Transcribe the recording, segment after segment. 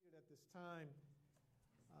time.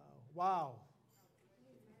 Wow.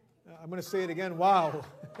 I'm going to say it again. Wow.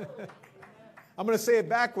 I'm going to say it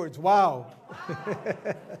backwards. Wow.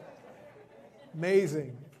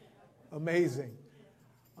 Amazing. Amazing.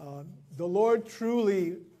 The Lord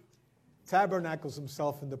truly tabernacles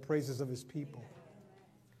himself in the praises of his people.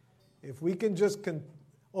 If we can just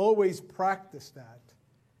always practice that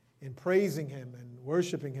in praising him and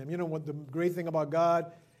worshiping him. You know what the great thing about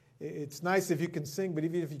God, it's nice if you can sing, but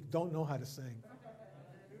even if you don't know how to sing,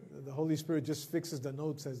 the Holy Spirit just fixes the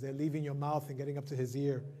notes as they're leaving your mouth and getting up to his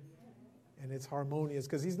ear. And it's harmonious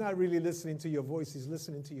because he's not really listening to your voice. He's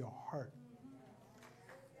listening to your heart.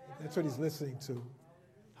 That's what he's listening to.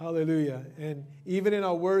 Hallelujah. And even in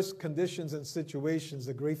our worst conditions and situations,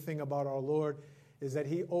 the great thing about our Lord is that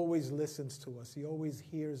he always listens to us. He always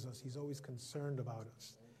hears us. He's always concerned about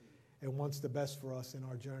us and wants the best for us in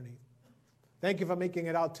our journey. Thank you for making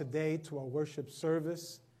it out today to our worship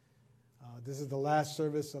service. This is the last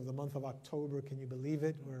service of the month of October. Can you believe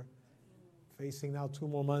it? We're facing now 2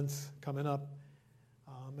 more months coming up.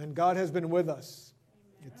 And God has been with us.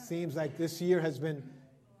 It seems like this year has been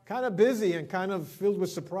kind of busy and kind of filled with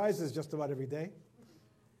surprises just about every day.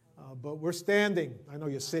 But we're standing. I know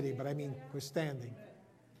you're sitting, but I mean we're standing.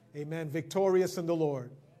 Amen. Victorious in the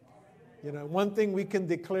Lord. You know, one thing we can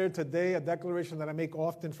declare today, a declaration that I make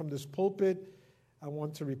often from this pulpit, I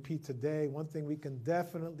want to repeat today. One thing we can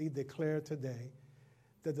definitely declare today,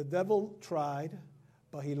 that the devil tried,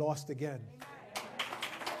 but he lost again.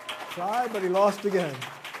 Tried, but he lost again.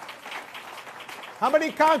 How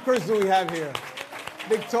many conquerors do we have here?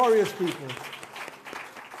 Victorious people.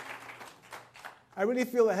 I really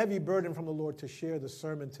feel a heavy burden from the Lord to share the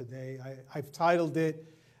sermon today. I've titled it,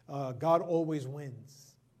 God Always Wins.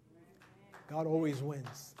 God always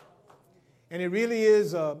wins. And it really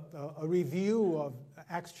is a review of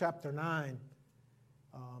Acts chapter 9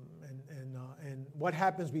 and what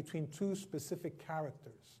happens between 2 specific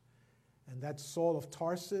characters. And that's Saul of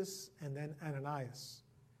Tarsus and then Ananias.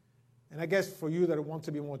 And I guess for you that want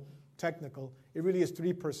to be more technical, it really is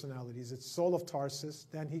 3 personalities. It's Saul of Tarsus,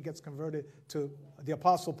 then he gets converted to the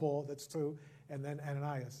Apostle Paul, that's 2, and then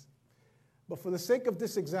Ananias. But for the sake of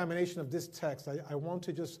this examination of this text, I want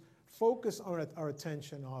to just focus our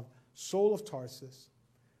attention on Saul of Tarsus,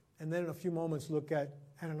 and then in a few moments look at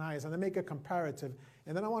Ananias, and then make a comparative,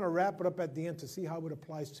 and then I want to wrap it up at the end to see how it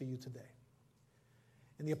applies to you today.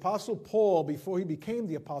 And the Apostle Paul, before he became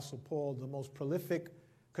the Apostle Paul, the most prolific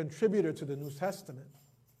contributor to the New Testament,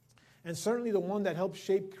 and certainly the one that helped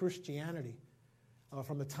shape Christianity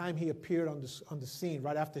from the time he appeared on the scene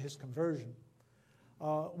right after his conversion,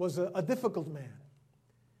 was a difficult man.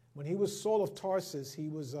 When he was Saul of Tarsus, he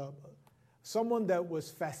was someone that was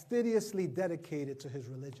fastidiously dedicated to his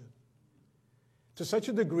religion, to such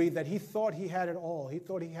a degree that he thought he had it all. He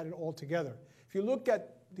thought he had it all together. If you look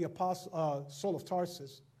at the Apostle Saul of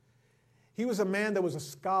Tarsus, he was a man that was a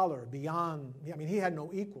scholar beyond, he had no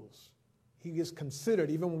equals. He is considered,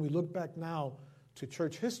 even when we look back now to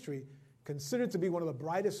church history, considered to be one of the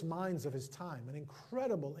brightest minds of his time, an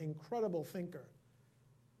incredible, incredible thinker.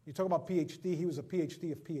 You talk about PhD, he was a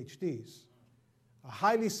PhD of PhDs, a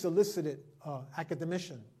highly solicited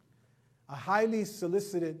academician, a highly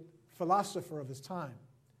solicited philosopher of his time.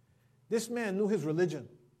 This man knew his religion.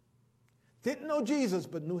 Didn't know Jesus,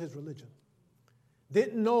 but knew his religion.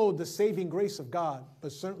 Didn't know the saving grace of God,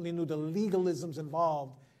 but certainly knew the legalisms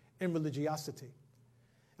involved in religiosity.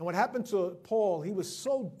 And what happened to Paul, he was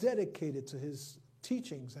so dedicated to his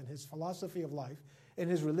teachings and his philosophy of life and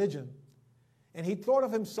his religion, and he thought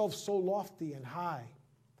of himself so lofty and high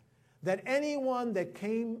that anyone that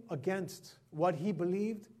came against what he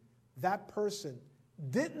believed, that person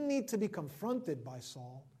didn't need to be confronted by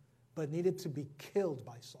Saul, but needed to be killed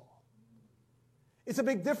by Saul. It's a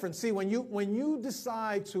big difference. See, when you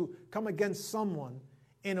decide to come against someone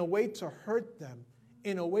in a way to hurt them,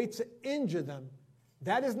 in a way to injure them,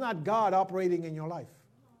 that is not God operating in your life.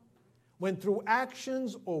 When through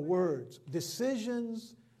actions or words,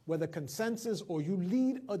 decisions, whether consensus or you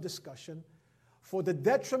lead a discussion for the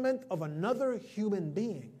detriment of another human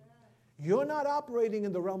being, you're not operating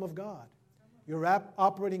in the realm of God. You're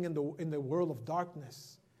operating in the world of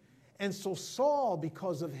darkness. And so Saul,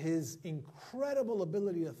 because of his incredible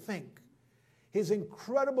ability to think, his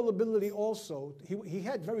incredible ability also, he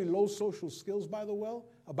had very low social skills, by the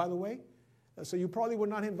way. So you probably would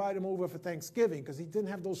not invite him over for Thanksgiving because he didn't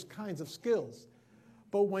have those kinds of skills.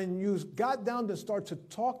 But when you got down to start to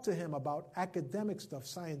talk to him about academic stuff,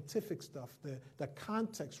 scientific stuff, the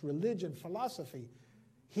context, religion, philosophy,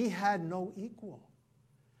 he had no equal.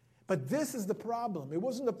 But this is the problem. It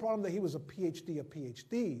wasn't the problem that he was a PhD of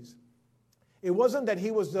PhDs. It wasn't that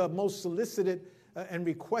he was the most solicited and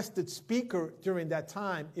requested speaker during that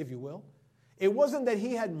time, if you will. It wasn't that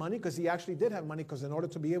he had money, because he actually did have money, because in order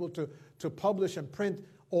to be able to publish and print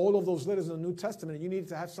all of those letters in the New Testament, you needed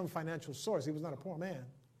to have some financial source. He was not a poor man.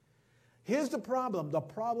 Here's the problem. The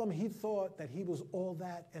problem, he thought that he was all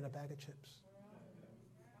that and a bag of chips.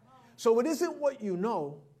 So it isn't what you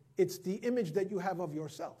know, it's the image that you have of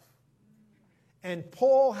yourself. And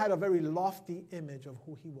Paul had a very lofty image of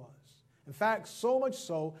who he was. In fact, so much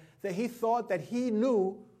so that he thought that he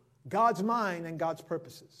knew God's mind and God's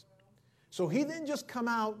purposes. So he didn't just come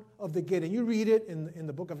out of the gate. And you read it in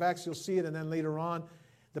the book of Acts, you'll see it, and then later on,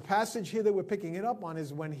 the passage here that we're picking it up on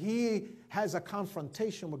is when he has a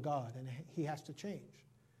confrontation with God and he has to change.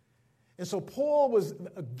 And so Paul was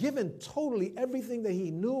given totally everything that he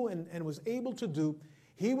knew and was able to do.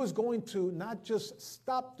 He was going to not just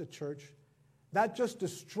stop the church, not just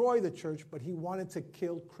destroy the church, but he wanted to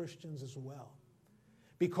kill Christians as well.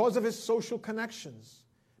 Because of his social connections,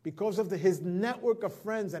 because of his network of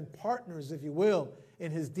friends and partners, if you will, in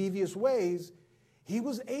his devious ways, he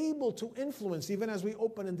was able to influence, even as we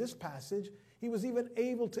open in this passage, he was even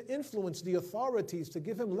able to influence the authorities to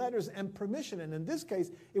give him letters and permission. And in this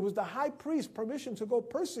case, it was the high priest's permission to go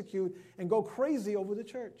persecute and go crazy over the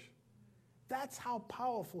church. That's how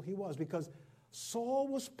powerful he was, because Saul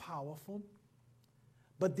was powerful,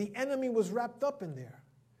 but the enemy was wrapped up in there.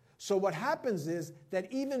 So what happens is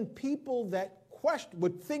that even people that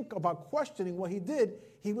would think about questioning what he did,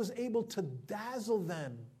 he was able to dazzle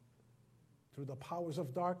them through the powers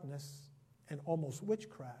of darkness and almost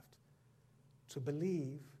witchcraft to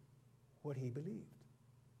believe what he believed.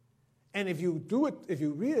 And if you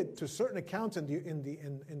read it to certain accounts in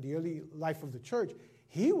the early life of the church,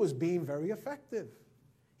 he was being very effective.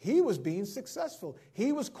 He was being successful.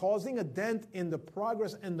 He was causing a dent in the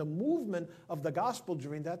progress and the movement of the gospel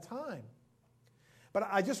during that time. But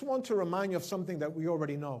I just want to remind you of something that we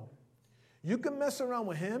already know. You can mess around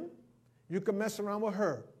with him. You can mess around with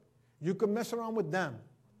her. You can mess around with them.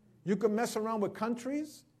 You can mess around with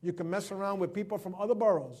countries. You can mess around with people from other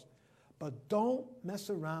boroughs. But don't mess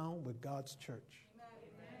around with God's church.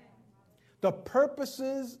 Amen. The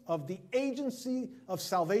purposes of the agency of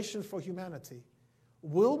salvation for humanity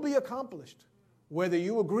will be accomplished, whether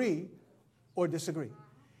you agree or disagree.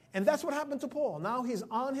 And that's what happened to Paul. Now he's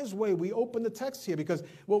on his way. We open the text here because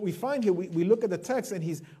what we find here, we look at the text and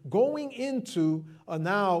he's going into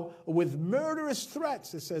now with murderous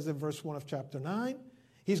threats, it says in verse 1 of chapter 9.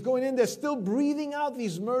 He's going in there still breathing out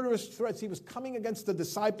these murderous threats. He was coming against the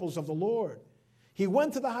disciples of the Lord. He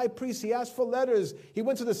went to the high priest. He asked for letters. He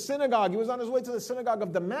went to the synagogue. He was on his way to the synagogue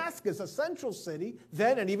of Damascus, a central city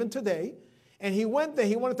then and even today. And he went there.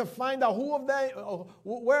 He wanted to find out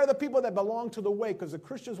where are the people that belong to the way, because the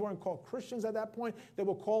Christians weren't called Christians at that point. They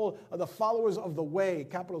were called the followers of the way,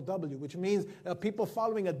 capital W, which means people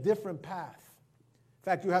following a different path. In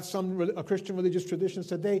fact, you have some Christian religious traditions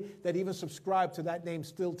today that even subscribe to that name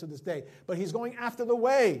still to this day. But he's going after the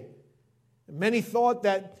way. Many thought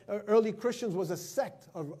that early Christians was a sect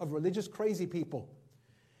of religious crazy people.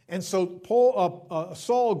 And so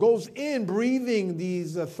Saul goes in breathing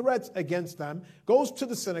these threats against them, goes to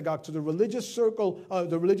the synagogue, to the religious circle,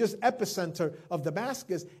 the religious epicenter of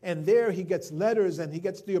Damascus, and there he gets letters and he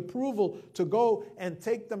gets the approval to go and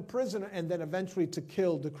take them prisoner and then eventually to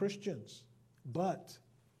kill the Christians. But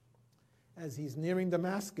as he's nearing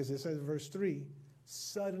Damascus, it says in verse 3,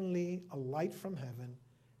 suddenly a light from heaven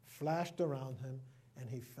flashed around him and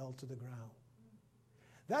he fell to the ground.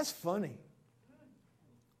 That's funny.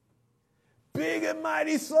 Big and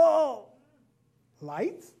mighty Saul.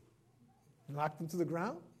 Light. Knocked him to the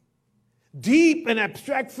ground. Deep and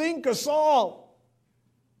abstract thinker Saul.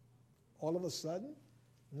 All of a sudden,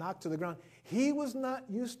 knocked to the ground. He was not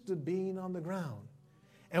used to being on the ground.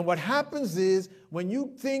 And what happens is, when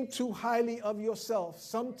you think too highly of yourself,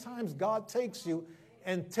 sometimes God takes you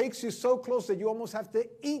and takes you so close that you almost have to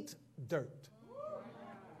eat dirt.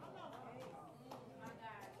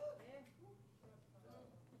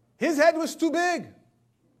 His head was too big.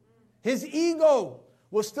 His ego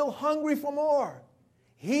was still hungry for more.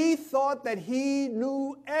 He thought that he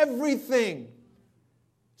knew everything.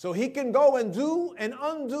 So he can go and do and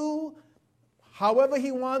undo however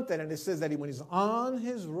he wanted. And it says that when he's on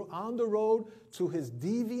the road to his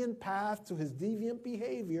deviant path, to his deviant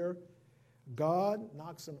behavior, God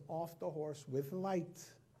knocks him off the horse with light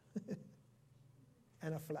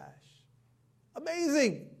and a flash.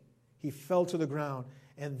 Amazing. He fell to the ground.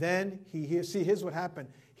 And then here's what happened.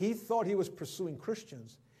 He thought he was pursuing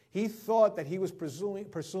Christians. He thought that he was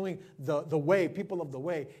pursuing the way, people of the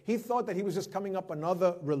way. He thought that he was just coming up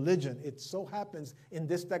another religion. It so happens in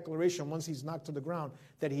this declaration, once he's knocked to the ground,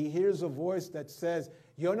 that he hears a voice that says,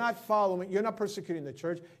 you're not following, you're not persecuting the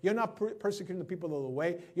church, you're not persecuting the people of the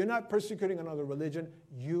way, you're not persecuting another religion,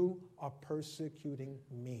 you are persecuting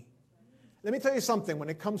me. Let me tell you something, when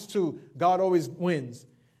it comes to God always wins,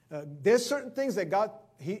 there's certain things that God,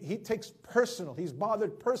 he takes personal. He's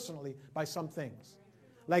bothered personally by some things.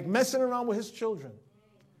 Like messing around with his children.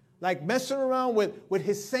 Like messing around with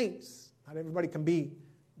his saints. Not everybody can be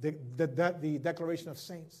the declaration of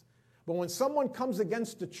saints. But when someone comes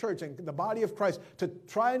against the church and the body of Christ to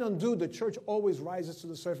try and undo, the church always rises to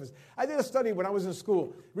the surface. I did a study when I was in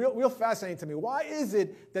school, real fascinating to me. Why is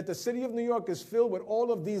it that the city of New York is filled with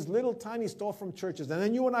all of these little tiny storefront churches? And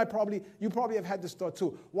then you and I probably have had this thought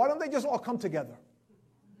too. Why don't they just all come together?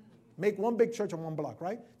 Make one big church on one block,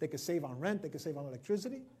 right? They could save on rent. They could save on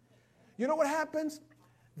electricity. You know what happens?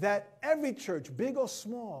 That every church, big or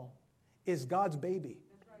small, is God's baby.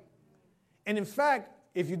 And in fact,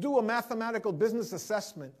 if you do a mathematical business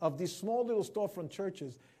assessment of these small little storefront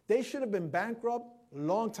churches, they should have been bankrupt a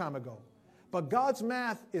long time ago. But God's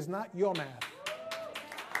math is not your math.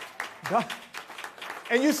 God,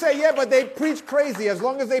 and you say, yeah, but they preach crazy. As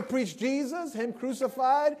long as they preach Jesus, him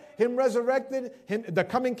crucified, him resurrected, him, the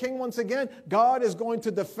coming king once again, God is going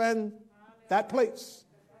to defend that place.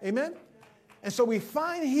 Amen? And so we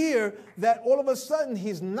find here that all of a sudden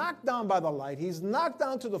he's knocked down by the light. He's knocked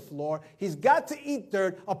down to the floor. He's got to eat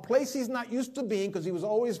dirt, a place he's not used to being because he was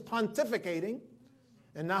always pontificating.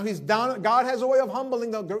 And now he's down. God has a way of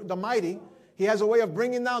humbling the mighty. He has a way of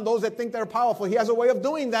bringing down those that think they're powerful. He has a way of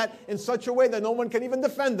doing that in such a way that no one can even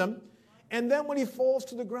defend them. And then when he falls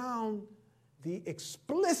to the ground, the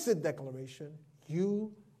explicit declaration,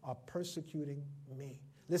 you are persecuting me.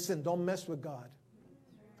 Listen, don't mess with God.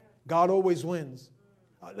 God always wins.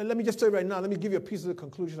 Let me just tell you right now, let me give you a piece of the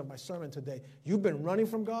conclusion of my sermon today. You've been running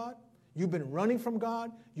from God. You've been running from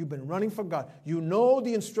God. You've been running from God. You know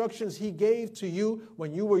the instructions he gave to you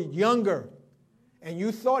when you were younger. And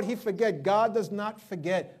you thought he forget. God does not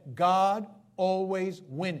forget. God always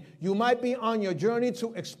wins. You might be on your journey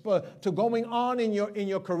to going on in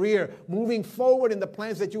your career, moving forward in the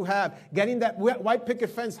plans that you have, getting that white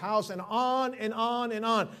picket fence house, and on and on and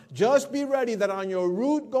on. Just be ready that on your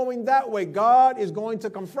route going that way, God is going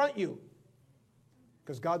to confront you.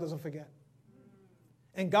 Because God doesn't forget.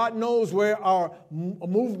 And God knows where our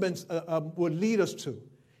movements would lead us to.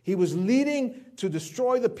 He was leading to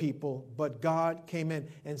destroy the people, but God came in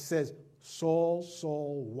and says, Saul,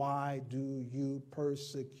 Saul, why do you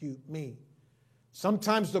persecute me?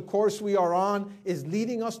 Sometimes the course we are on is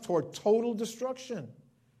leading us toward total destruction.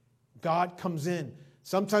 God comes in.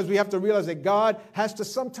 Sometimes we have to realize that God has to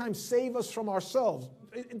sometimes save us from ourselves.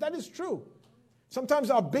 That is true. Sometimes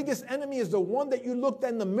our biggest enemy is the one that you looked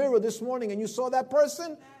at in the mirror this morning and you saw that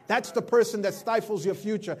person. That's the person that stifles your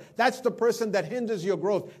future. That's the person that hinders your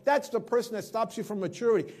growth. That's the person that stops you from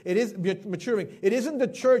maturity. It is maturing. It isn't the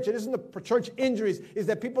church. It isn't the church injuries. It's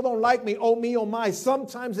that people don't like me. Oh, me, oh, my.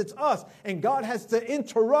 Sometimes it's us. And God has to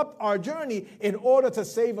interrupt our journey in order to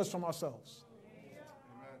save us from ourselves. Amen.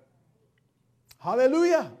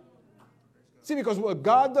 Hallelujah. See, because what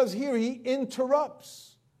God does here, he interrupts.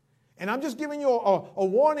 And I'm just giving you a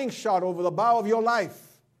warning shot over the bow of your life.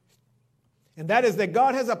 And that is that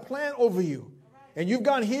God has a plan over you. And you've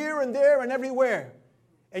gone here and there and everywhere.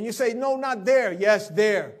 And you say, no, not there. Yes,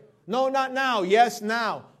 there. No, not now. Yes,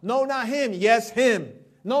 now. No, not him. Yes, him.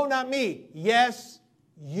 No, not me. Yes,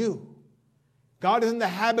 you. God is in the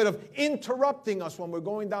habit of interrupting us when we're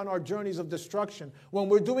going down our journeys of destruction. When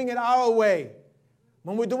we're doing it our way.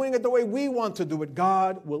 When we're doing it the way we want to do it,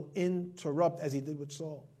 God will interrupt as he did with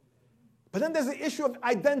Saul. But then there's the issue of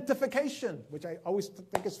identification, which I always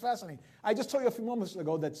think is fascinating. I just told you a few moments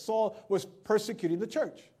ago that Saul was persecuting the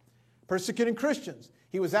church, persecuting Christians.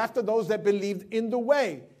 He was after those that believed in the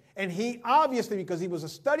way. And he obviously, because he was a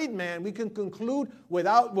studied man, we can conclude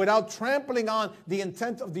without trampling on the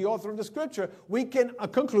intent of the author of the scripture, we can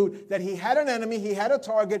conclude that he had an enemy, he had a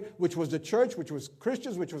target, which was the church, which was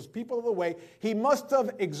Christians, which was people of the way. He must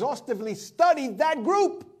have exhaustively studied that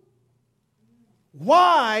group.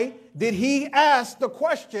 Why did he ask the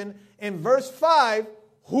question in verse 5,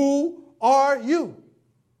 who are you?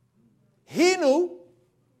 He knew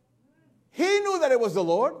that it was the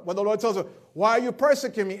Lord. When the Lord tells him, why are you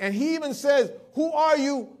persecuting me? And he even says, who are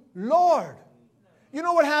you, Lord? You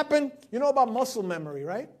know what happened? You know about muscle memory,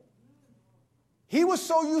 right? He was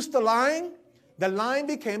so used to lying, that lying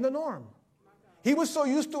became the norm. He was so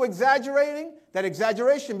used to exaggerating, that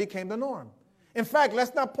exaggeration became the norm. In fact,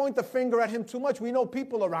 let's not point the finger at him too much. We know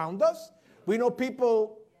people around us. We know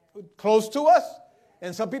people close to us.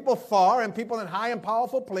 And some people far and people in high and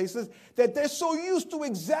powerful places that they're so used to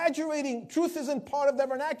exaggerating. Truth isn't part of their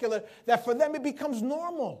vernacular that for them it becomes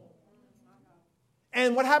normal.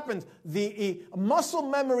 And what happens? The muscle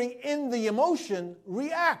memory in the emotion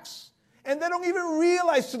reacts. And they don't even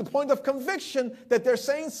realize to the point of conviction that they're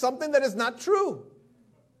saying something that is not true.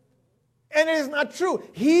 And it is not true.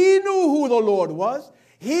 He knew who the Lord was.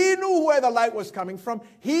 He knew where the light was coming from.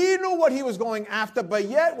 He knew what he was going after. But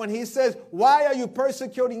yet when he says, why are you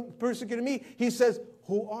persecuting me? He says,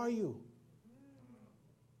 who are you?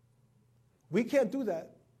 We can't do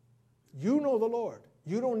that. You know the Lord.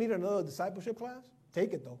 You don't need another discipleship class.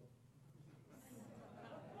 Take it though.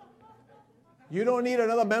 You don't need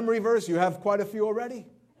another memory verse. You have quite a few already.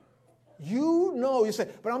 You know. You say,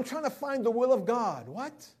 but I'm trying to find the will of God.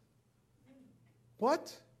 What?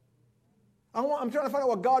 What? I'm trying to find out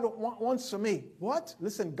what God wants for me. What?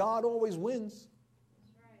 Listen, God always wins.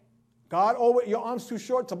 God always, your arm's too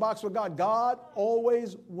short to box with God. God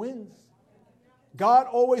always wins. God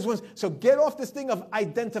always wins. So get off this thing of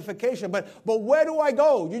identification. But where do I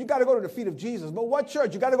go? You got to go to the feet of Jesus. But what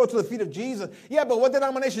church? You got to go to the feet of Jesus. Yeah, but what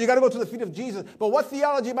denomination? You got to go to the feet of Jesus. But what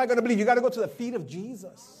theology am I going to believe? You got to go to the feet of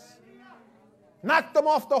Jesus. Knock them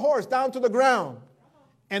off the horse, down to the ground.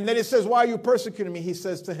 And then it says, why are you persecuting me? He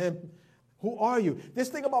says to him, who are you? This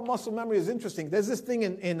thing about muscle memory is interesting. There's this thing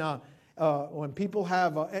when people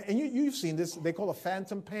have, and you've seen this, they call it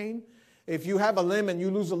phantom pain. If you have a limb and you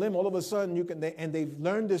lose a limb, all of a sudden and they've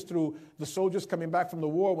learned this through the soldiers coming back from the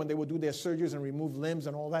war when they would do their surgeries and remove limbs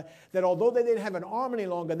and all that although they didn't have an arm any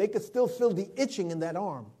longer, they could still feel the itching in that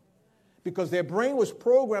arm. Because their brain was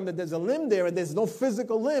programmed that there's a limb there and there's no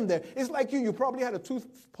physical limb there. It's like you probably had a tooth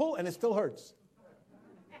pulled and it still hurts.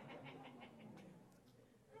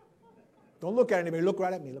 Don't look at anybody. Look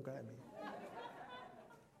right at me. Look right at me.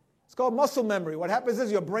 It's called muscle memory. What happens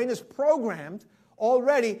is your brain is programmed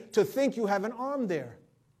already to think you have an arm there.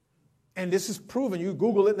 And this is proven. You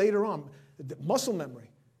Google it later on. Muscle memory.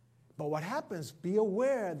 But what happens, be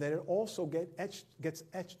aware that it also gets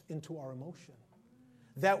etched into our emotion.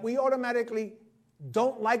 That we automatically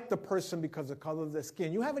don't like the person because of the color of their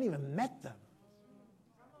skin. You haven't even met them.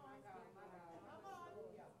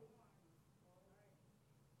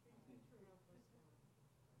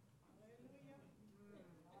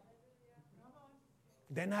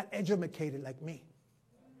 They're not educated like me.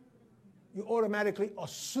 You automatically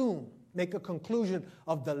assume, make a conclusion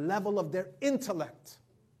of the level of their intellect.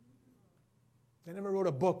 They never wrote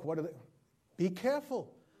a book. What are they? Be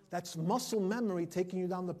careful. That's muscle memory taking you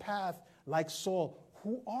down the path like Saul.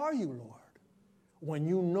 Who are you, Lord? When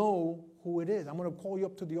you know who it is. I'm going to call you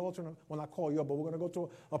up to the altar. Well, not call you up, but we're going to go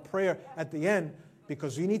to a prayer at the end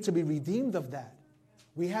because you need to be redeemed of that.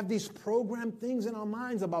 We have these programmed things in our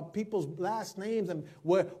minds about people's last names and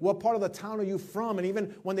what part of the town are you from. And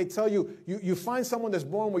even when they tell you, you find someone that's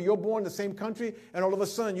born where you're born in the same country, and all of a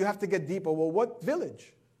sudden you have to get deeper. Well, what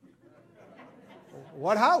village?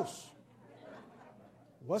 What house?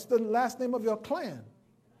 What's the last name of your clan?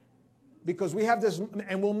 Because we have this,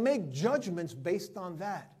 and we'll make judgments based on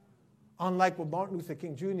that. Unlike with Martin Luther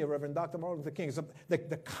King Jr., Reverend Dr. Martin Luther King, it's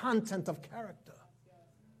the content of character.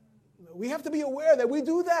 We have to be aware that we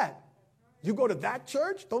do that. You go to that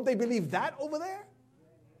church, don't they believe that over there?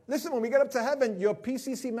 Listen, when we get up to heaven, your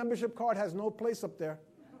PCC membership card has no place up there.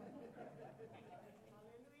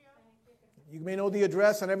 You may know the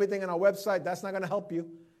address and everything on our website. That's not going to help you.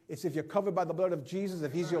 It's if you're covered by the blood of Jesus,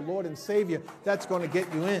 if he's your Lord and Savior, that's going to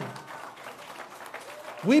get you in.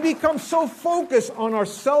 We become so focused on our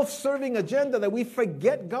self-serving agenda that we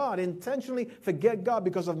forget God, intentionally forget God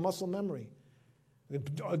because of muscle memory.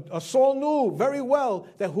 Saul knew very well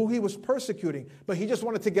that who he was persecuting, but he just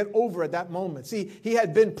wanted to get over at that moment. See, he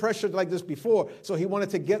had been pressured like this before, so he wanted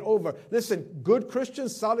to get over. Listen, good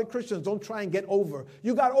Christians, solid Christians, don't try and get over.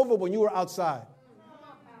 You got over when you were outside.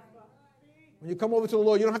 When you come over to the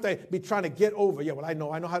Lord, you don't have to be trying to get over. Yeah, well, I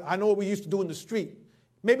know what we used to do in the street.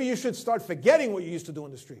 Maybe you should start forgetting what you used to do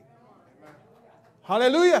in the street.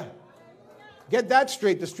 Hallelujah. Get that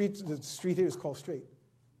straight. The street here is called straight.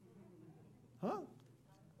 Huh?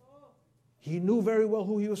 He knew very well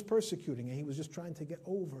who he was persecuting, and he was just trying to get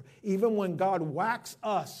over. Even when God whacks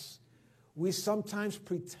us, we sometimes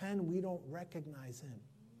pretend we don't recognize him.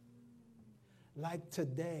 Like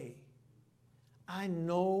today. I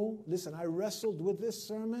know, listen, I wrestled with this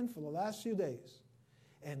sermon for the last few days.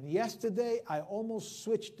 And yesterday, I almost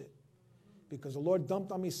switched it because the Lord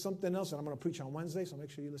dumped on me something else, and I'm going to preach on Wednesday, so make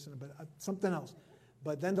sure you listen to it, something else.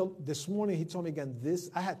 But then this morning, he told me again,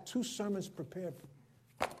 I had 2 sermons prepared.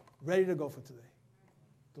 ready to go for today.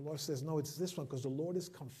 The Lord says, no, it's this one, because the Lord is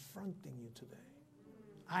confronting you today.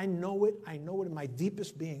 I know it. I know it in my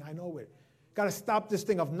deepest being. I know it. Got to stop this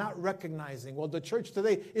thing of not recognizing, well, the church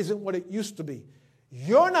today isn't what it used to be.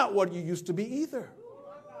 You're not what you used to be either.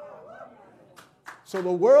 So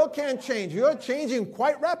the world can't change. You're changing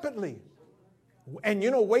quite rapidly. And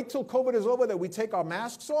wait till COVID is over that we take our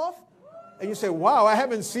masks off. And you say, wow, I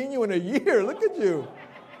haven't seen you in a year. Look at you.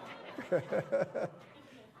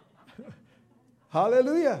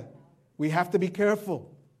 Hallelujah. We have to be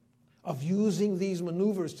careful of using these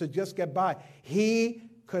maneuvers to just get by. He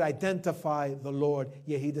could identify the Lord,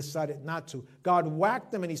 yet he decided not to. God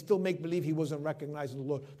whacked him and he still make believe he wasn't recognizing the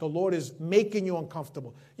Lord. The Lord is making you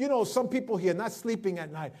uncomfortable. Some people here not sleeping at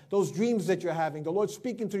night, those dreams that you're having, the Lord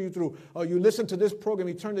speaking to you through, you listen to this program,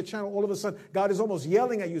 you turn the channel, all of a sudden God is almost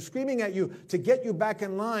yelling at you, screaming at you to get you back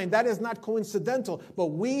in line. That is not coincidental,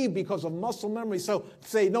 but we, because of muscle memory, so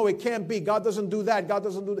say, no, it can't be. God doesn't do that. God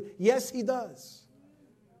doesn't do that. Yes, he does.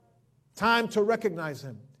 Time to recognize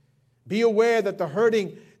him. Be aware that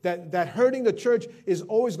hurting the church is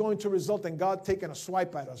always going to result in God taking a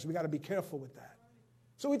swipe at us. We got to be careful with that.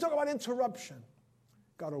 So we talk about interruption.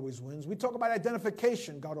 God always wins. We talk about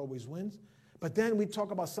identification. God always wins. But then we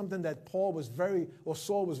talk about something that Saul was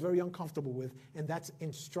very uncomfortable with, and that's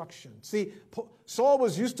instruction. See, Saul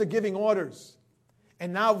was used to giving orders.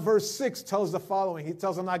 And now verse 6 tells the following. He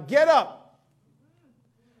tells him, now get up,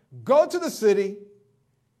 go to the city,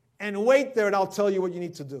 and wait there, and I'll tell you what you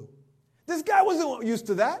need to do. This guy wasn't used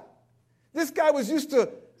to that. This guy was used to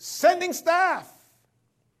sending staff,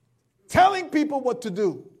 telling people what to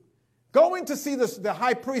do, going to see the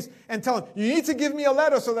high priest and telling him, you need to give me a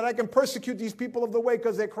letter so that I can persecute these people of the way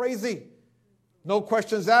because they're crazy. No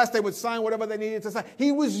questions asked. They would sign whatever they needed to sign.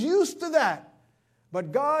 He was used to that.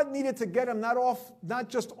 But God needed to get him not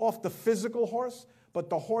just off the physical horse, but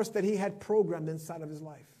the horse that he had programmed inside of his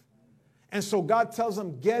life. And so God tells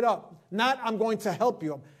him, get up. Not, I'm going to help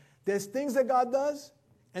you. There's things that God does,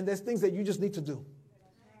 and there's things that you just need to do.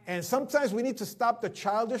 And sometimes we need to stop the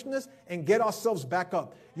childishness and get ourselves back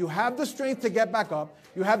up. You have the strength to get back up.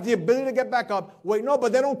 You have the ability to get back up. Wait, no,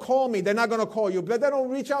 but they don't call me. They're not going to call you. But they don't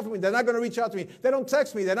reach out to me. They're not going to reach out to me. They don't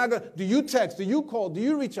text me. They're not going to. Do you text? Do you call? Do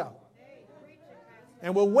you reach out?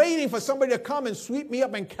 And we're waiting for somebody to come and sweep me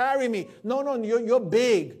up and carry me. No, you're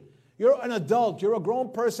big. You're an adult. You're a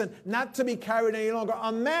grown person, not to be carried any longer.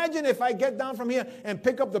 Imagine if I get down from here and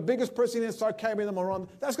pick up the biggest person and start carrying them around.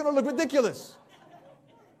 That's going to look ridiculous.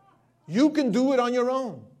 You can do it on your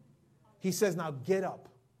own. He says, now get up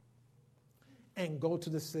and go to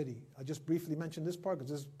the city. I just briefly mentioned this part because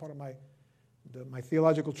this is part of my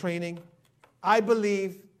theological training. I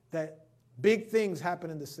believe that big things happen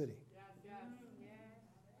in the city.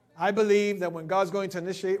 I believe that when God's going to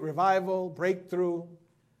initiate revival, breakthrough,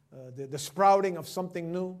 the sprouting of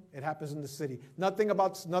something new, it happens in the city. Nothing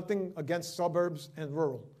against suburbs and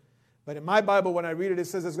rural. But in my Bible, when I read it, it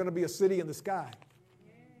says there's going to be a city in the sky.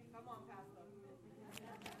 Come on, Pastor.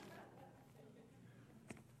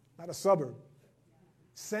 Not a suburb.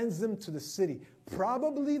 Sends them to the city.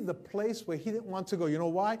 Probably the place where he didn't want to go. You know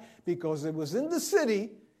why? Because it was in the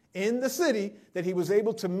city that he was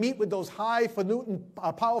able to meet with those highfalutin,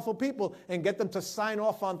 powerful people and get them to sign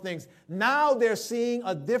off on things. Now they're seeing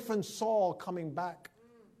a different Saul coming back.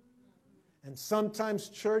 And sometimes,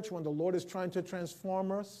 church, when the Lord is trying to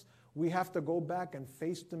transform us, we have to go back and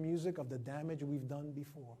face the music of the damage we've done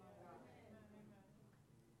before.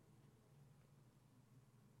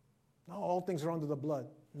 Now all things are under the blood,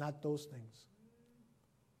 not those things.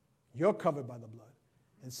 You're covered by the blood.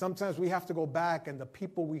 And sometimes we have to go back and the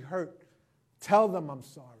people we hurt, tell them I'm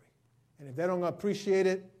sorry. And if they don't appreciate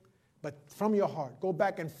it, but from your heart, go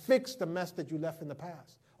back and fix the mess that you left in the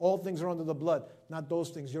past. All things are under the blood, not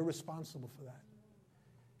those things. You're responsible for that.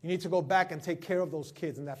 You need to go back and take care of those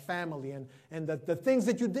kids and that family and the things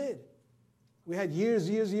that you did. We had years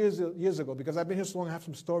ago, because I've been here so long, I have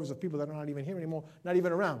some stories of people that are not even here anymore, not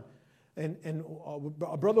even around. And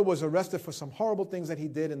a brother was arrested for some horrible things that he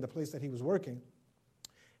did in the place that he was working.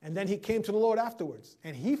 And then he came to the Lord afterwards.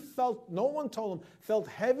 And he felt, no one told him, felt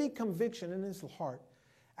heavy conviction in his heart.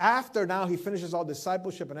 After now he finishes all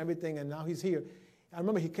discipleship and everything, and now he's here. I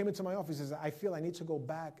remember he came into my office and said, I feel I need to go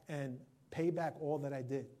back and pay back all that I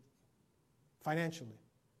did financially.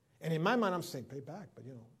 And in my mind, I'm saying, pay back, but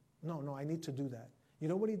no, I need to do that. You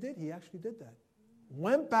know what he did? He actually did that.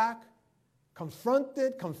 Went back,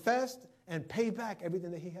 confronted, confessed, and paid back everything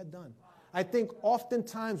that he had done. I think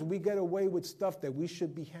oftentimes we get away with stuff that we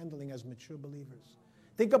should be handling as mature believers.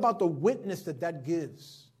 Think about the witness that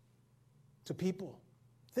gives to people.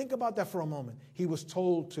 Think about that for a moment. He was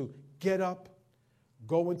told to get up,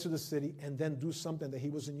 go into the city, and then do something that he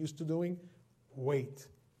wasn't used to doing. Wait.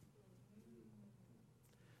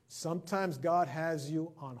 Sometimes God has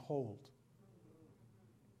you on hold.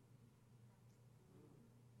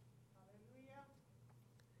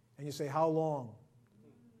 And you say, how long?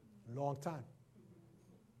 Long time.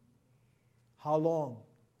 How long?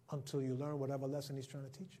 Until you learn whatever lesson he's trying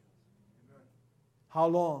to teach you. How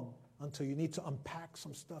long? Until you need to unpack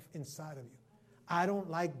some stuff inside of you. I don't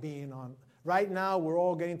like being on. Right now, we're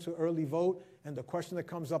all getting to early vote, and the question that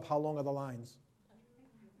comes up, how long are the lines?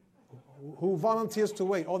 Who volunteers to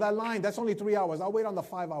wait? Oh, that line, that's only 3 hours. I'll wait on the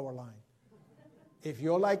 5-hour line. If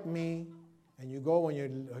you're like me, and you go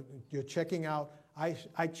and you're checking out,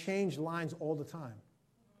 I change lines all the time.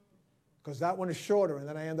 Because that one is shorter, and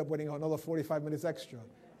then I end up waiting another 45 minutes extra.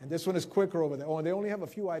 And this one is quicker over there. Oh, and they only have a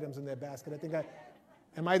few items in their basket. I think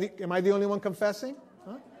am I the only one confessing?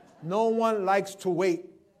 Huh? No one likes to wait.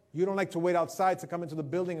 You don't like to wait outside to come into the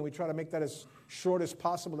building, and we try to make that as short as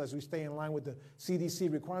possible as we stay in line with the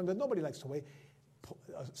CDC requirement. But nobody likes to wait.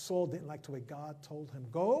 Saul didn't like to wait. God told him,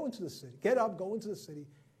 go into the city. Get up, go into the city,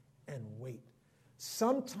 and wait.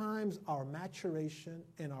 Sometimes our maturation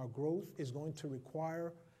and our growth is going to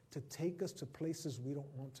require to take us to places we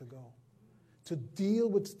don't want to go, to deal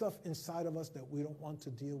with stuff inside of us that we don't want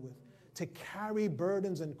to deal with, to carry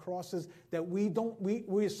burdens and crosses that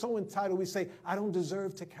we're so entitled, we say, I don't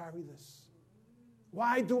deserve to carry this.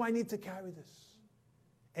 Why do I need to carry this?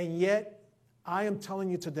 And yet, I am telling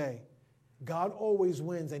you today, God always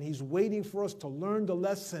wins, and he's waiting for us to learn the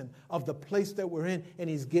lesson of the place that we're in, and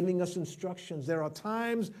he's giving us instructions. There are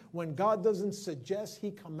times when God doesn't suggest,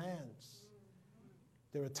 he commands.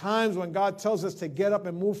 There are times when God tells us to get up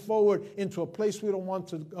and move forward into a place we don't want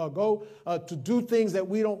to go, to do things that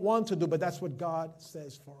we don't want to do, but that's what God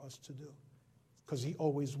says for us to do, because he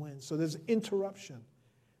always wins. So there's interruption,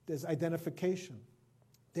 there's identification,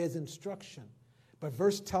 there's instruction. But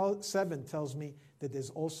verse 7 tells me that there's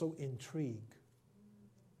also intrigue.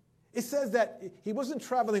 It says that he wasn't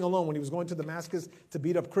traveling alone when he was going to Damascus to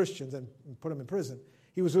beat up Christians and put them in prison.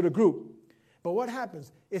 He was with a group. But what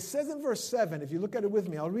happens? It says in verse 7, if you look at it with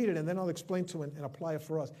me, I'll read it and then I'll explain to it and apply it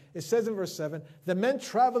for us. It says in verse 7, the men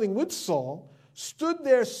traveling with Saul stood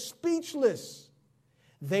there speechless.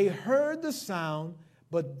 They heard the sound,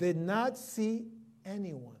 but did not see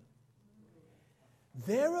anyone.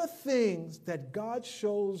 There are things that God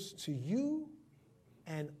shows to you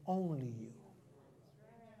and only you.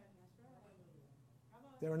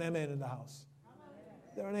 There an amen in the house.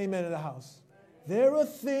 There an amen in the house. There are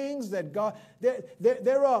things that God,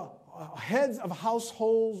 there are heads of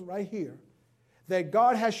households right here that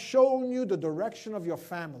God has shown you the direction of your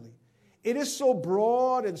family. It is so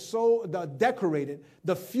broad and so decorated,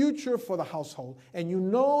 the future for the household. And you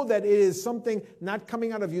know that it is something not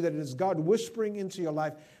coming out of you, that it is God whispering into your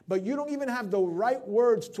life. But you don't even have the right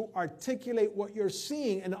words to articulate what you're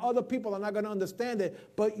seeing, and other people are not going to understand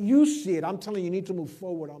it, but you see it. I'm telling you, you need to move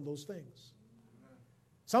forward on those things.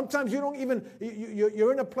 Sometimes you don't even,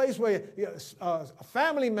 you're in a place where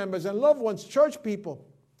family members and loved ones, church people,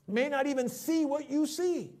 may not even see what you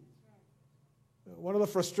see. One of the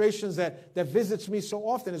frustrations that visits me so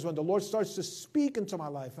often is when the Lord starts to speak into my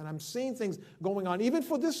life and I'm seeing things going on, even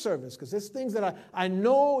for this service, because there's things that I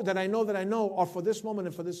know are for this moment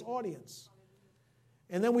and for this audience.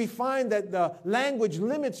 And then we find that the language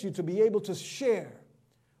limits you to be able to share,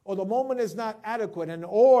 or the moment is not adequate,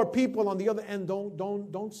 or people on the other end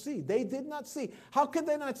don't see. They did not see. How could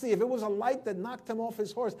they not see? If it was a light that knocked him off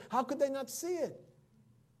his horse, how could they not see it?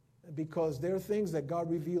 Because there are things that God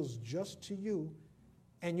reveals just to you,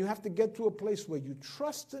 and you have to get to a place where you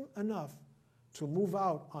trust him enough to move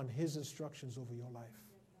out on his instructions over your life.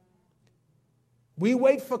 We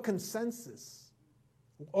wait for consensus,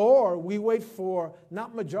 or we wait for,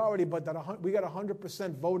 not majority, but that we got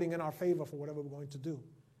 100% voting in our favor for whatever we're going to do.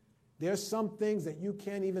 There's some things that you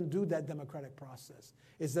can't even do that democratic process.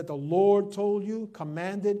 It's that the Lord told you,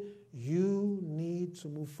 commanded, you need to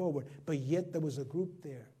move forward. But yet there was a group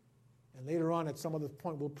there. And later on, at some other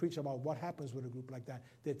point, we'll preach about what happens with a group like that.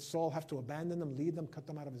 Did Saul have to abandon them, lead them, cut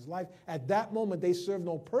them out of his life? At that moment, they served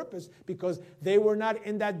no purpose because they were not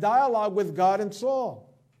in that dialogue with God and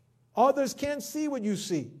Saul. Others can't see what you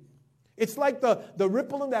see. It's like the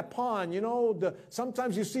ripple in that pond. You know,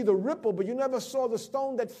 sometimes you see the ripple, but you never saw the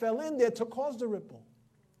stone that fell in there to cause the ripple.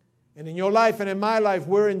 And in your life and in my life,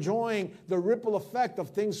 we're enjoying the ripple effect of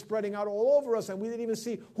things spreading out all over us, and we didn't even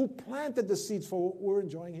see who planted the seeds for what we're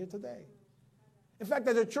enjoying here today. In fact,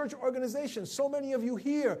 as a church organization, so many of you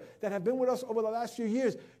here that have been with us over the last few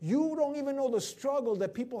years, you don't even know the struggle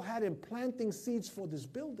that people had in planting seeds for this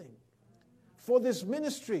building, for this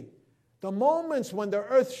ministry. The moments when the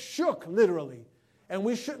earth shook, literally, and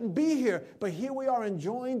we shouldn't be here, but here we are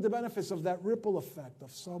enjoying the benefits of that ripple effect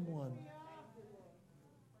of someone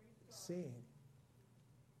seeing.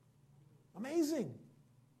 Amazing.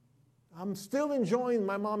 I'm still enjoying,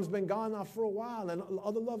 my mom's been gone now for a while, and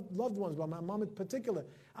other loved ones, but my mom in particular.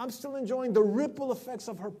 I'm still enjoying the ripple effects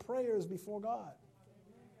of her prayers before God.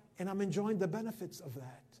 And I'm enjoying the benefits of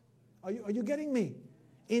that. Are you getting me?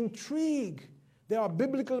 Intrigue. There are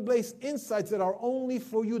biblically based insights that are only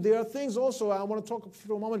for you. There are things also, I want to talk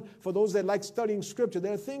for a moment for those that like studying Scripture.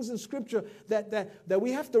 There are things in Scripture that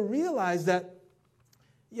we have to realize that,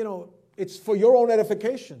 it's for your own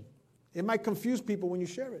edification. It might confuse people when you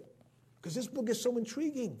share it, because this book is so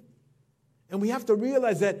intriguing. And we have to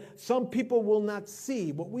realize that some people will not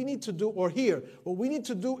see what we need to do or hear. What we need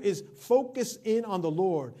to do is focus in on the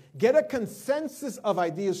Lord. Get a consensus of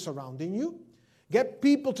ideas surrounding you. Get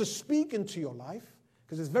people to speak into your life,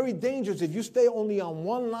 because it's very dangerous if you stay only on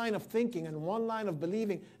one line of thinking and one line of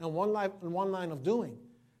believing and one line of doing.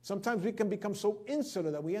 Sometimes we can become so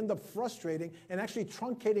insular that we end up frustrating and actually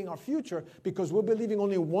truncating our future because we're believing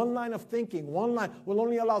only one line of thinking, one line. We'll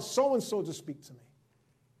only allow so-and-so to speak to me.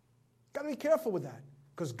 Got to be careful with that,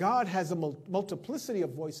 because God has a multiplicity of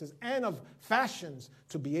voices and of fashions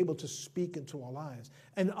to be able to speak into our lives.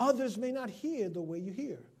 And others may not hear the way you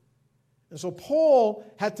hear. And so Paul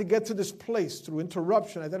had to get to this place through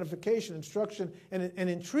interruption, identification, instruction, and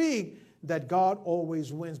intrigue that God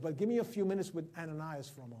always wins. But give me a few minutes with Ananias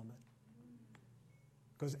for a moment.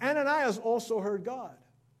 Because Ananias also heard God.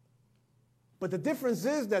 But the difference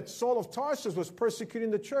is that Saul of Tarsus was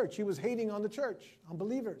persecuting the church. He was hating on the church, on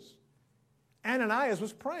believers. Ananias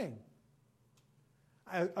was praying.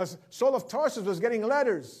 Saul of Tarsus was getting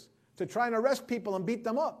letters to try and arrest people and beat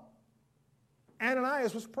them up.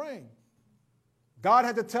 Ananias was praying. God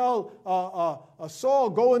had to tell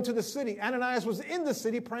Saul, go into the city. Ananias was in the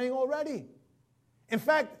city praying already. In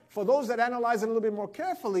fact, for those that analyze it a little bit more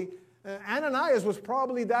carefully, Ananias was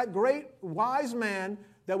probably that great wise man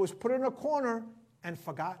that was put in a corner and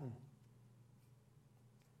forgotten.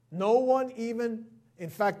 No one even,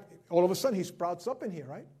 in fact, all of a sudden he sprouts up in here,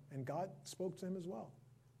 right? And God spoke to him as well.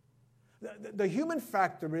 The human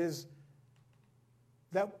factor is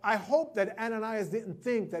that I hope that Ananias didn't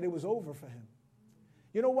think that it was over for him.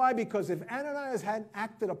 You know why? Because if Ananias hadn't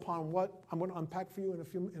acted upon what I'm going to unpack for you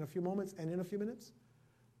in a few moments and in a few minutes,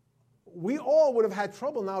 we all would have had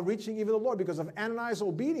trouble now reaching even the Lord. Because of Ananias'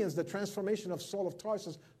 obedience, the transformation of Saul of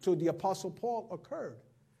Tarsus to the Apostle Paul occurred.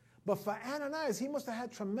 But for Ananias, he must have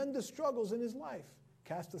had tremendous struggles in his life.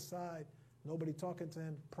 Cast aside, nobody talking to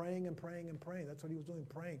him, praying and praying and praying. That's what he was doing,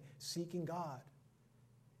 praying, seeking God.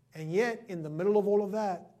 And yet, in the middle of all of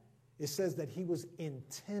that, it says that he was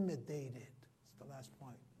intimidated. Last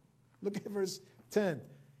point. Look at verse 10.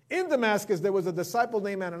 In Damascus, there was a disciple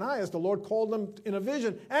named Ananias. The Lord called him in a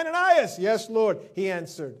vision. Ananias, yes, Lord. He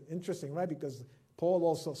answered. Interesting, right? Because Saul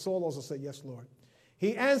also said, yes, Lord.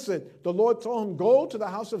 He answered. The Lord told him, go to the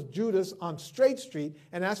house of Judas on Straight Street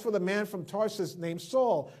and ask for the man from Tarsus named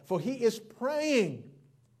Saul, for he is praying.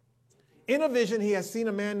 In a vision, he has seen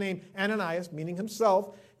a man named Ananias, meaning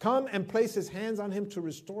himself, come and place his hands on him to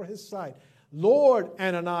restore his sight. Lord,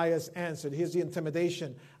 Ananias answered. Here's the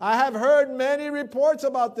intimidation. I have heard many reports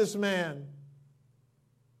about this man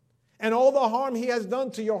and all the harm he has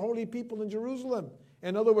done to your holy people in Jerusalem.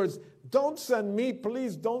 In other words, don't send me,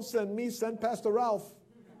 please don't send me, send Pastor Ralph.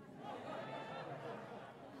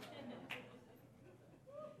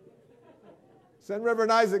 Send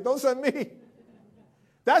Reverend Isaac, don't send me.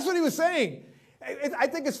 That's what he was saying. I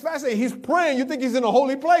think it's fascinating. He's praying. You think he's in a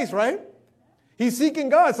holy place, right? He's seeking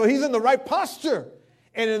God, so he's in the right posture.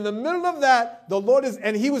 And in the middle of that, the Lord is,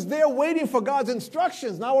 and he was there waiting for God's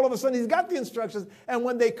instructions. Now all of a sudden he's got the instructions. And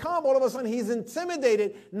when they come, all of a sudden he's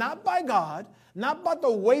intimidated, not by God, not about the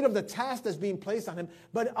weight of the task that's being placed on him,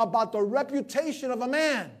 but about the reputation of a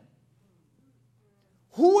man.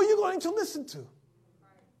 Who are you going to listen to?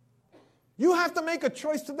 You have to make a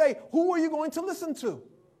choice today. Who are you going to listen to?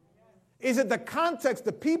 Is it the context,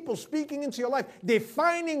 the people speaking into your life,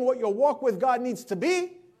 defining what your walk with God needs to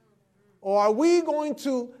be? Or are we going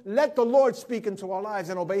to let the Lord speak into our lives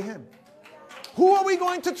and obey him? Who are we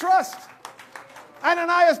going to trust?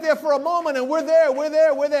 Ananias there for a moment, and we're there.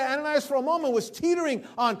 Ananias for a moment was teetering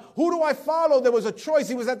on who do I follow? There was a choice.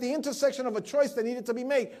 He was at the intersection of a choice that needed to be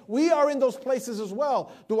made. We are in those places as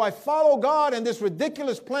well. Do I follow God and this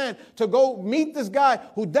ridiculous plan to go meet this guy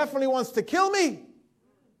who definitely wants to kill me?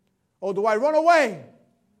 Or do I run away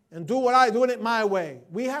and do it my way?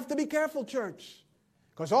 We have to be careful, church.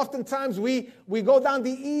 Because oftentimes we go down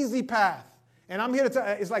the easy path. And I'm here to tell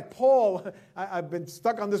you, it's like Paul, I've been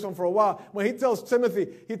stuck on this one for a while. When he tells Timothy,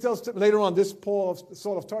 later on, this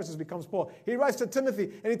Saul of Tarsus becomes Paul. He writes to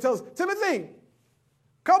Timothy, and he tells, Timothy,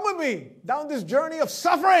 come with me down this journey of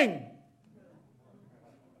suffering.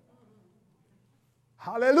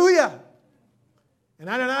 Hallelujah. And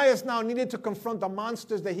Ananias now needed to confront the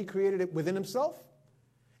monsters that he created within himself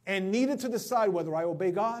and needed to decide whether I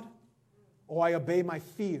obey God or I obey my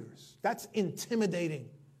fears. That's intimidating.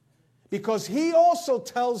 Because he also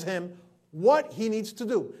tells him what he needs to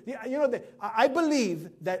do. You know, I believe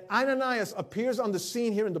that Ananias appears on the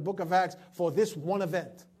scene here in the book of Acts for this one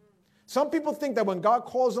event. Some people think that when God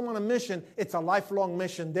calls them on a mission, it's a lifelong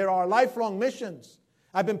mission. There are lifelong missions.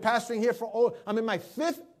 I've been pastoring here I'm in my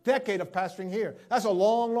 5th decade of pastoring here. That's a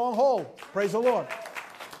long, long haul. Praise the Lord.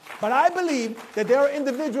 But I believe that there are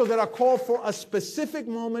individuals that are called for a specific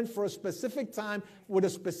moment, for a specific time, with a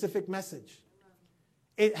specific message.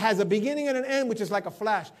 It has a beginning and an end, which is like a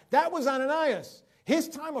flash. That was Ananias. His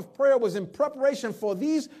time of prayer was in preparation for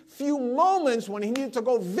these few moments when he needed to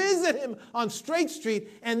go visit him on Straight Street,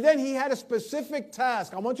 and then he had a specific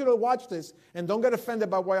task. I want you to watch this, and don't get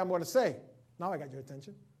offended by what I'm going to say. Now I got your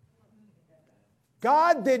attention.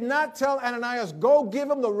 God did not tell Ananias, go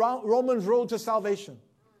give him the Romans road to salvation.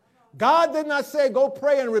 God did not say, go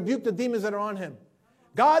pray and rebuke the demons that are on him.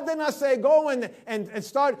 God did not say, go and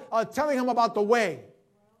start telling him about the way.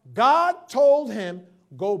 God told him,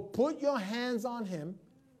 go put your hands on him,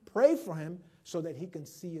 pray for him so that he can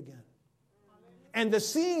see again. And the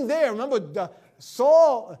seeing there, remember,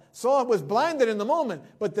 Saul was blinded in the moment,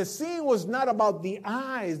 but the seeing was not about the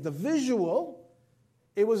eyes, the visual.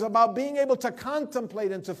 It was about being able to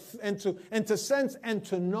contemplate and to sense and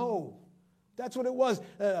to know. That's what it was.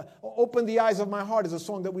 Open the eyes of my heart is a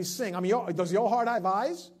song that we sing. I mean, does your heart have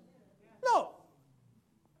eyes? No.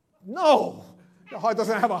 No. The heart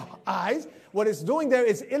doesn't have eyes. What it's doing there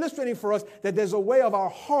is illustrating for us that there's a way of our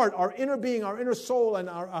heart, our inner being, our inner soul, and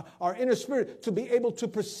our inner spirit to be able to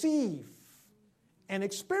perceive and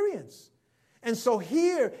experience. And so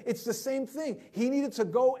here, it's the same thing. He needed to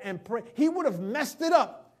go and pray. He would have messed it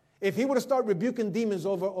up if he would have started rebuking demons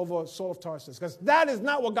over Saul of Tarsus, because that is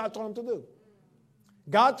not what God told him to do.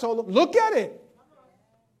 God told him, look at it.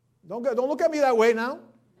 Don't look at me that way now.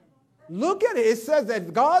 Look at it. It says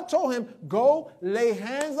that God told him, go lay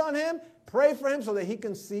hands on him, pray for him so that he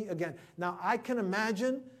can see again. Now, I can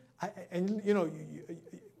imagine,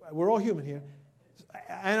 we're all human here.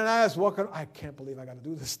 Ananias walking, I can't believe I got to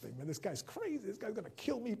do this thing, man. This guy's crazy. This guy's going to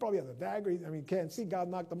kill me. He probably has a dagger. I mean, can't see. God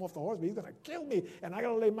knocked him off the horse, but he's going to kill me. And I got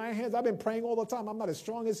to lay my hands. I've been praying all the time. I'm not as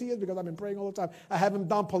strong as he is because I've been praying all the time. I haven't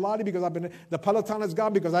done Pilates because the Peloton is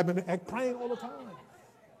gone because I've been praying all the time.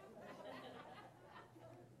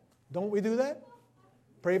 Don't we do that?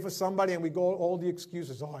 Pray for somebody and we go all the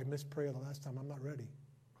excuses. Oh, I missed prayer the last time. I'm not ready.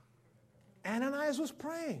 Ananias was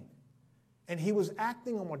praying. And he was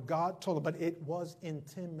acting on what God told him, but it was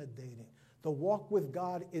intimidating. The walk with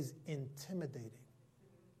God is intimidating.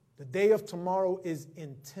 The day of tomorrow is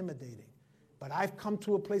intimidating. But I've come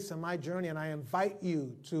to a place in my journey, and I invite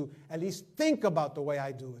you to at least think about the way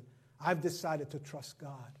I do it. I've decided to trust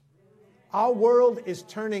God. Our world is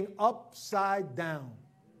turning upside down.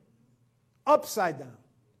 Upside down.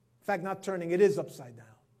 In fact, not turning, it is upside down.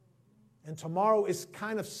 And tomorrow is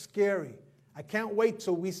kind of scary. I can't wait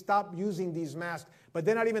till we stop using these masks, but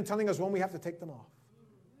they're not even telling us when we have to take them off.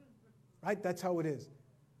 Right? That's how it is.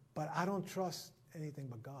 But I don't trust anything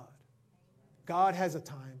but God. God has a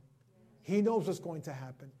time. He knows what's going to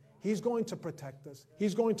happen. He's going to protect us.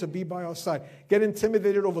 He's going to be by our side. Get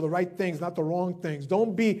intimidated over the right things, not the wrong things.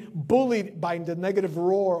 Don't be bullied by the negative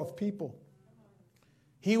roar of people.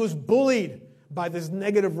 He was bullied by this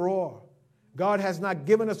negative roar. God has not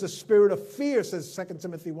given us the spirit of fear, says 2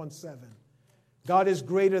 Timothy 1:7. God is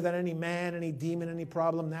greater than any man, any demon, any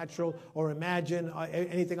problem, natural or imagined,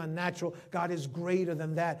 anything unnatural. God is greater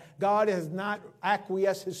than that. God has not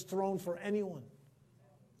acquiesced his throne for anyone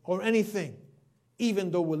or anything, even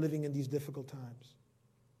though we're living in these difficult times.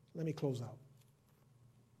 Let me close out.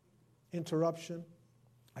 Interruption,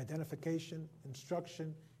 identification,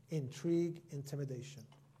 instruction, intrigue, intimidation.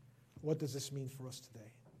 What does this mean for us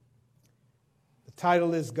today? The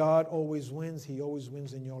title is God Always Wins. He always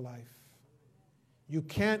wins in your life. You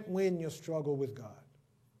can't win your struggle with God.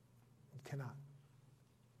 You cannot.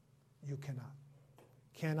 You cannot.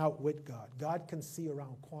 Can't outwit God. God can see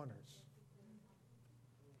around corners.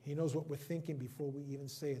 He knows what we're thinking before we even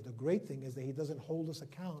say it. The great thing is that he doesn't hold us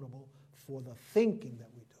accountable for the thinking that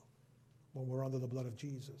we do when we're under the blood of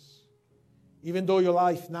Jesus. Even though your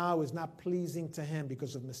life now is not pleasing to him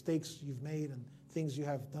because of mistakes you've made and things you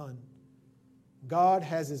have done, God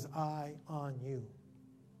has his eye on you.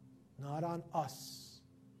 Not on us,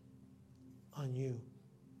 on you.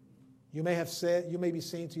 You may be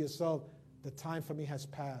saying to yourself, the time for me has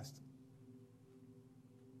passed.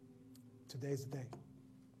 Today's the day.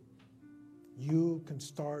 You can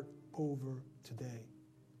start over today.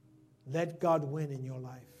 Let God win in your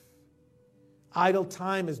life. Idle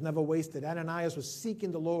time is never wasted. Ananias was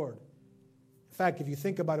seeking the Lord. In fact, if you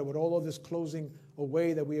think about it, with all of this closing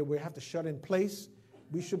away that we have to shut in place,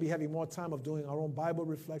 we should be having more time of doing our own Bible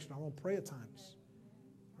reflection, our own prayer times,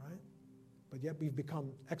 right? But yet we've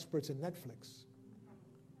become experts in Netflix.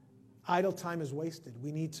 Idle time is wasted.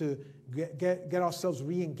 We need to get ourselves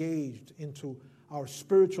re-engaged into our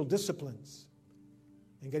spiritual disciplines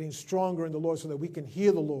and getting stronger in the Lord so that we can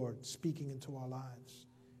hear the Lord speaking into our lives.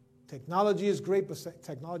 Technology is great, but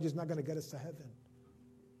technology is not going to get us to heaven.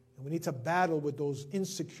 And we need to battle with those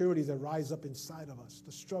insecurities that rise up inside of us,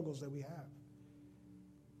 the struggles that we have.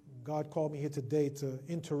 God called me here today to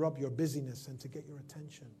interrupt your busyness and to get your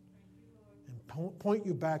attention and point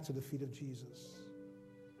you back to the feet of Jesus.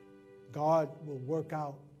 God will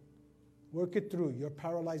work it through your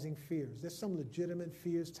paralyzing fears. There's some legitimate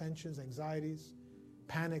fears, tensions, anxieties,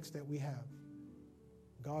 panics that we have.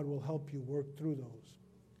 God will help you work through those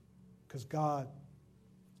because God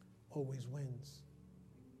always wins.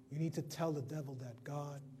 You need to tell the devil that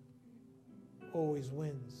God always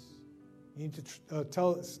wins. You need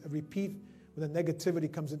to repeat when the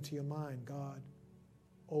negativity comes into your mind, God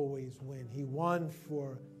always wins. He won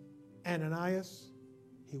for Ananias.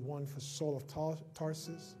 He won for Saul of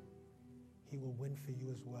Tarsus. He will win for you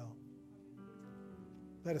as well.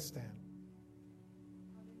 Let us stand.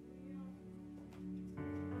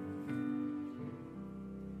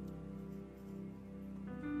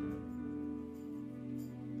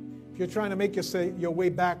 If you're trying to make your way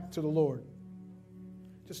back to the Lord,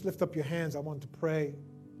 just lift up your hands. I want to pray.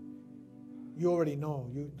 You already know.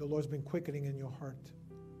 The Lord's been quickening in your heart.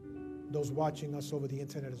 Those watching us over the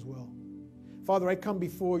internet as well. Father, I come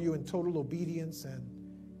before you in total obedience and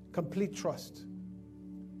complete trust.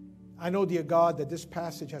 I know, dear God, that this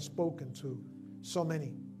passage has spoken to so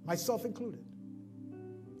many, myself included.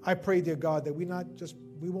 I pray, dear God, that we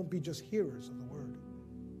won't be just hearers of the word,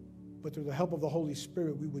 but through the help of the Holy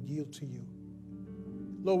Spirit, we would yield to you.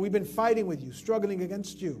 Lord, we've been fighting with you, struggling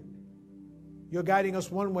against you. You're guiding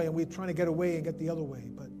us one way, and we're trying to get away and get the other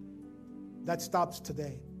way, but that stops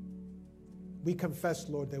today. We confess,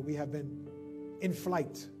 Lord, that we have been in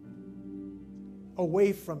flight,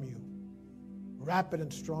 away from you, rapid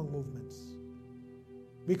and strong movements.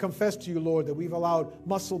 We confess to you, Lord, that we've allowed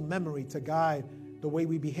muscle memory to guide the way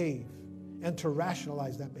we behave and to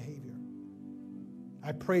rationalize that behavior.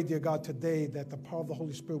 I pray, dear God, today that the power of the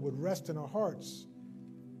Holy Spirit would rest in our hearts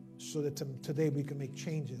so that today we can make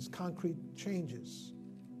changes, concrete changes,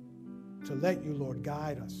 to let you, Lord,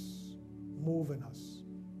 guide us, move in us,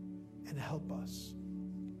 and help us.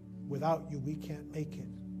 Without you, we can't make it.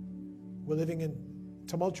 We're living in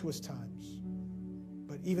tumultuous times,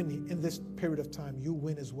 but even in this period of time, you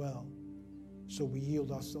win as well. So we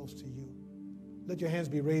yield ourselves to you. Let your hands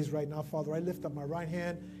be raised right now, Father. I lift up my right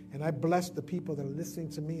hand, and I bless the people that are listening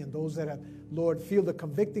to me and those that have, Lord, feel the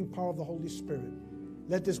convicting power of the Holy Spirit.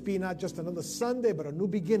 Let this be not just another Sunday, but a new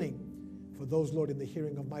beginning for those, Lord, in the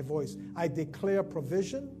hearing of my voice. I declare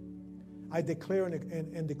provision. I declare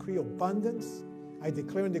and decree abundance. I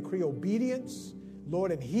declare and decree obedience,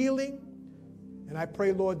 Lord, and healing. And I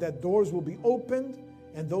pray, Lord, that doors will be opened,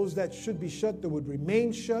 and those that should be shut, that would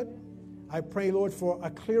remain shut. I pray, Lord, for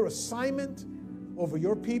a clear assignment over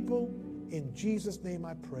your people. In Jesus' name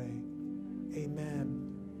I pray.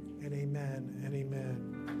 Amen and amen and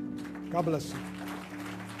amen. God bless you.